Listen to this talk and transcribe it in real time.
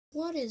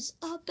What is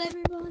up,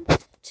 everyone?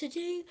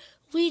 Today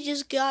we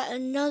just got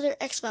another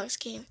Xbox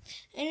game,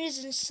 and it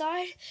is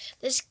inside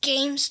this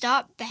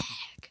GameStop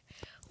bag.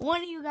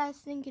 What do you guys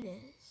think it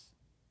is?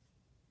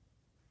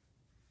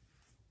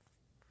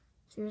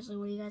 Seriously,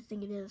 what do you guys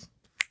think it is?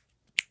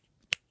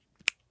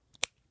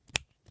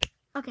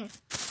 Okay.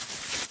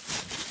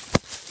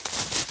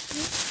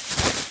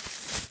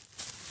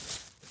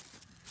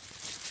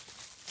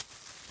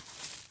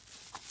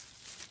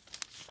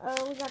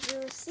 We got the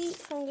receipt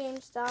from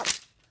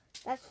GameStop.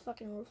 That's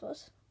fucking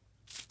ruthless.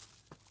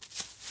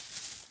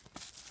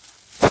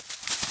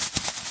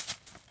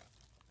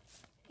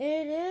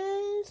 It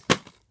is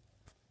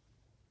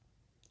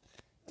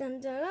dun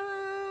dun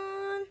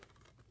dun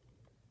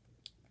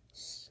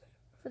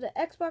for the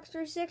Xbox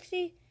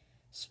 360,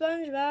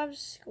 SpongeBob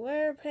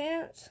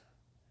SquarePants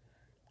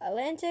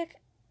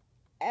Atlantic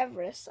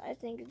Everest, I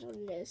think is what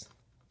it is.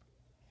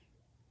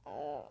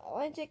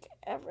 Atlantic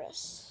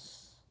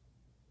Everest,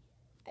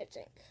 I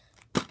think.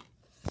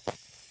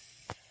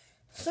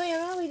 So yeah,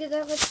 now we did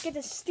that, let's get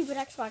this stupid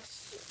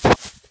Xbox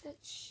that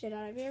shit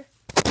out of here.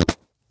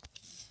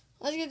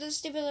 Let's get this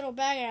stupid little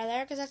bag out of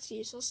there, because that's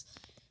useless.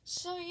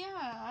 So yeah,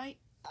 I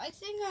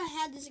think I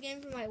had this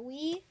game for my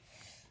Wii.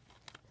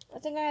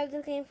 But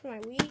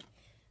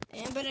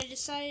I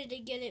decided to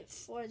get it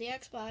for the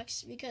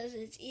Xbox because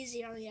it's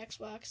easier on the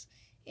Xbox.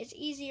 It's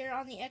easier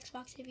on the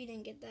Xbox if you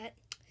didn't get that.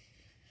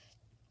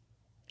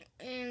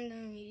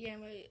 And yeah,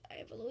 I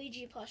have a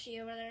Luigi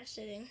plushie over there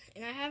sitting,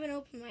 and I haven't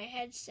opened my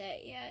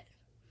headset yet,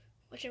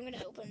 which I'm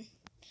gonna open.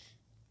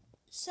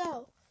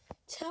 So,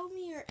 tell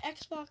me your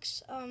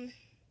Xbox.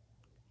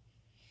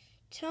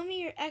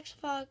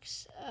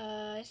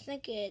 I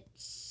think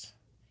it's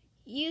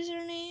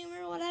username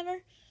or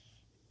whatever,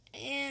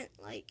 and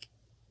like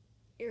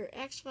your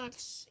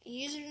Xbox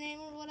username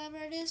or whatever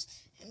it is,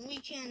 and we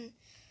can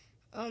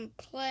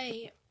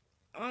play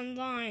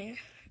online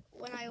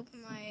when I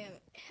open my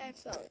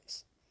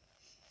headphones.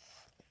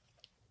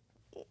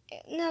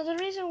 Now, the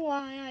reason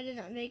why I did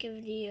not make a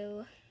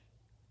video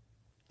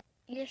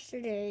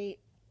yesterday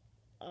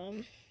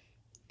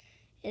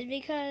is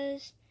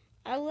because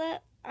I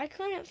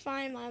couldn't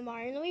find my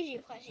Mario and Luigi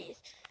plushies.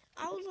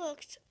 I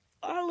looked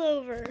all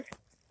over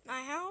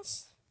my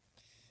house,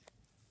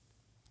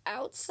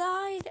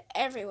 outside,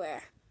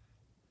 everywhere.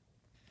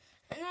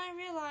 And I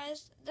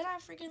realized that I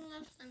freaking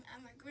left them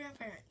at my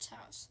grandparents'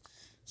 house.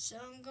 So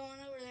I'm going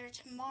over there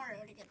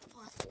tomorrow to get the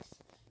plushies.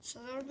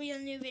 So there will be a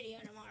new video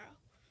tomorrow.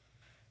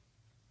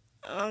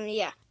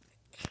 Yeah.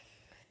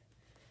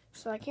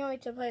 So I can't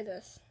wait to play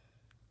this.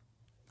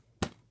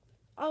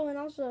 Oh, and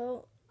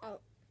also,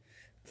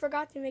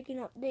 forgot to make an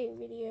update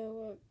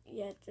video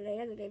yesterday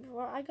or the day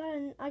before. I got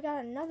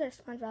another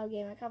SpongeBob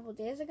game a couple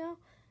days ago,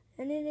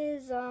 and it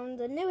is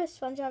the newest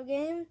SpongeBob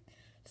game,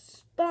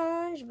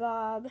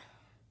 SpongeBob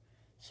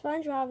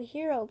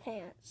Hero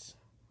Pants.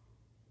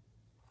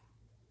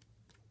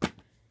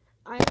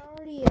 I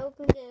already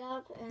opened it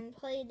up and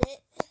played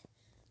it.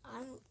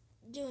 I'm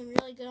doing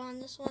really good on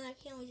this one. I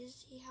can't wait to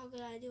see how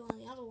good I do on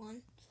the other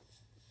one.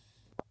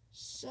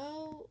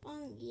 So,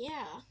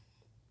 yeah.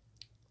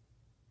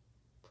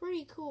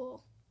 Pretty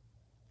cool.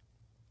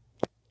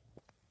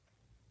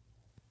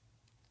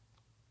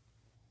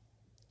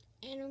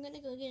 And I'm gonna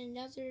go get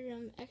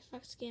another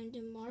Xbox game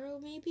tomorrow,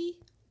 maybe.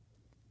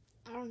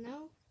 I don't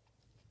know.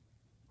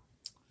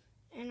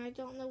 And I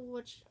don't know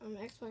which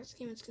Xbox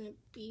game it's gonna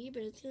be,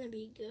 but it's gonna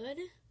be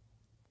good.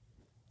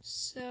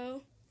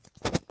 So,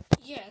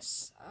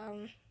 yes.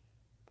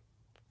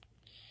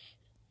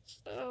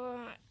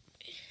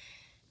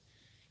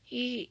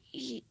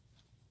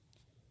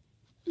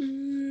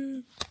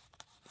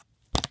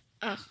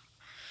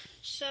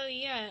 So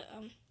yeah,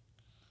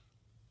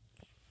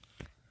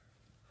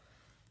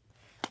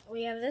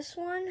 we have this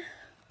one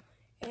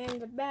in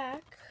the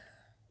back,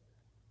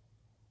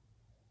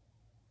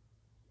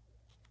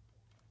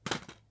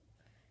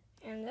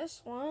 and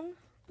this one,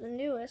 the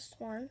newest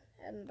one,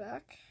 in the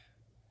back.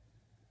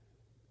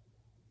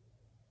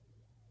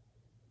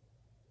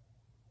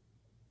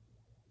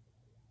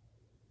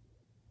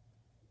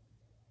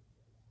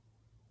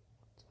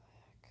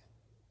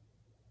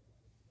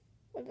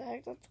 What the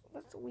heck?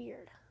 That's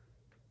weird.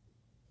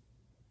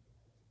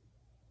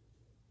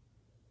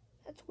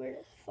 That's weird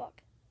as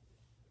fuck.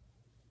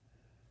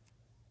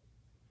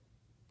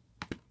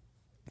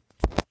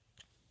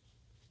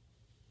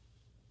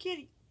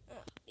 Kitty.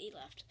 Oh, he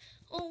left.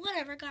 Oh,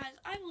 whatever, guys.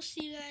 I will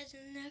see you guys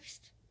in the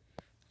next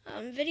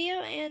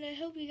video, and I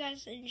hope you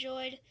guys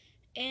enjoyed.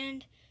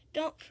 And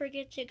don't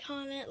forget to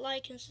comment,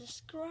 like, and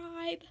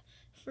subscribe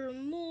for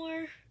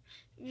more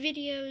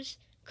videos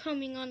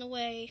coming on the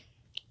way.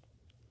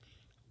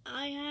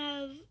 I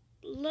have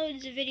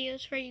loads of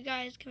videos for you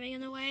guys coming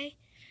on the way.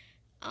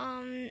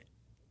 I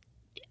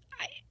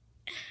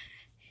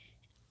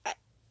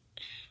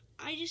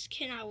just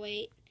cannot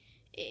wait.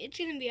 It's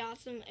gonna be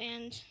awesome.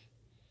 And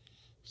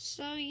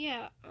so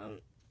yeah,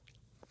 I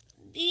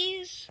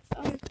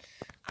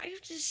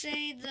have to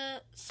say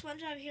the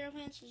SpongeBob Hero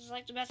Pants is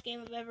like the best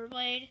game I've ever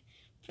played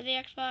for the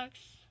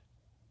Xbox.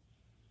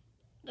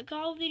 the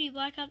Call of Duty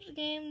Black Ops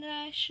game that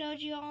I showed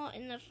you all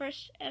in the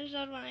first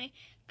episode when I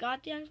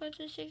got the Xbox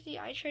 360,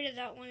 I traded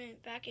that one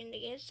back into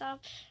GameStop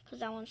because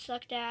that one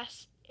sucked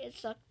ass. It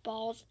sucked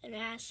balls and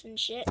ass and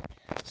shit.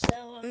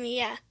 So,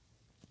 yeah.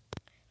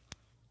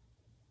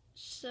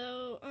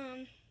 So,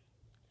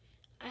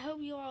 I hope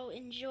you all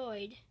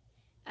enjoyed,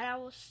 and I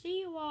will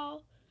see you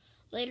all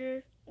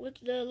later with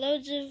the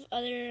loads of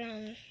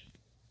other,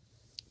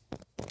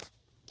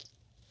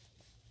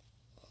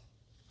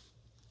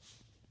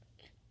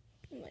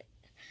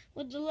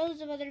 with the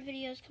loads of other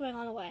videos coming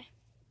on the way.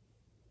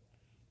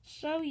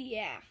 So,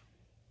 yeah.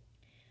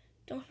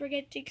 Don't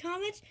forget to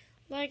comment,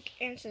 like,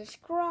 and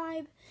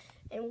subscribe,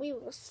 and we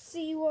will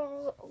see you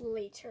all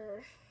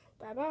later.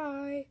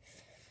 Bye-bye.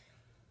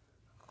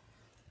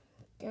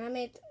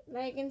 Comment,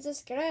 like, and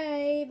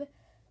subscribe.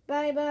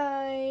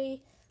 Bye-bye.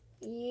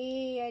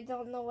 Yeah, I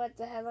don't know what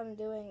the hell I'm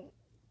doing.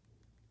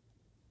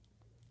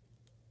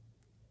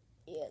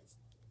 Yes.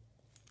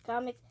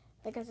 Comment,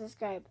 like, and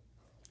subscribe.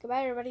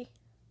 Goodbye, everybody.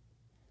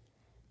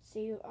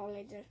 See you all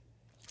later.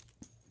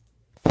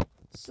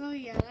 So,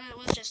 yeah, that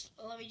was just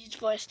Luigi's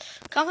voice.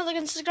 Comment, like,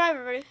 and subscribe,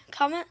 everybody.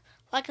 Comment,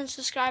 like, and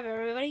subscribe,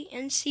 everybody.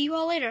 And see you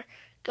all later.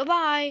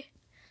 Goodbye.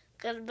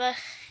 Goodbye.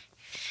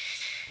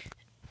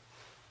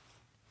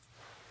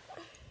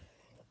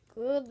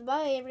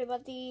 Goodbye,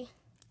 everybody.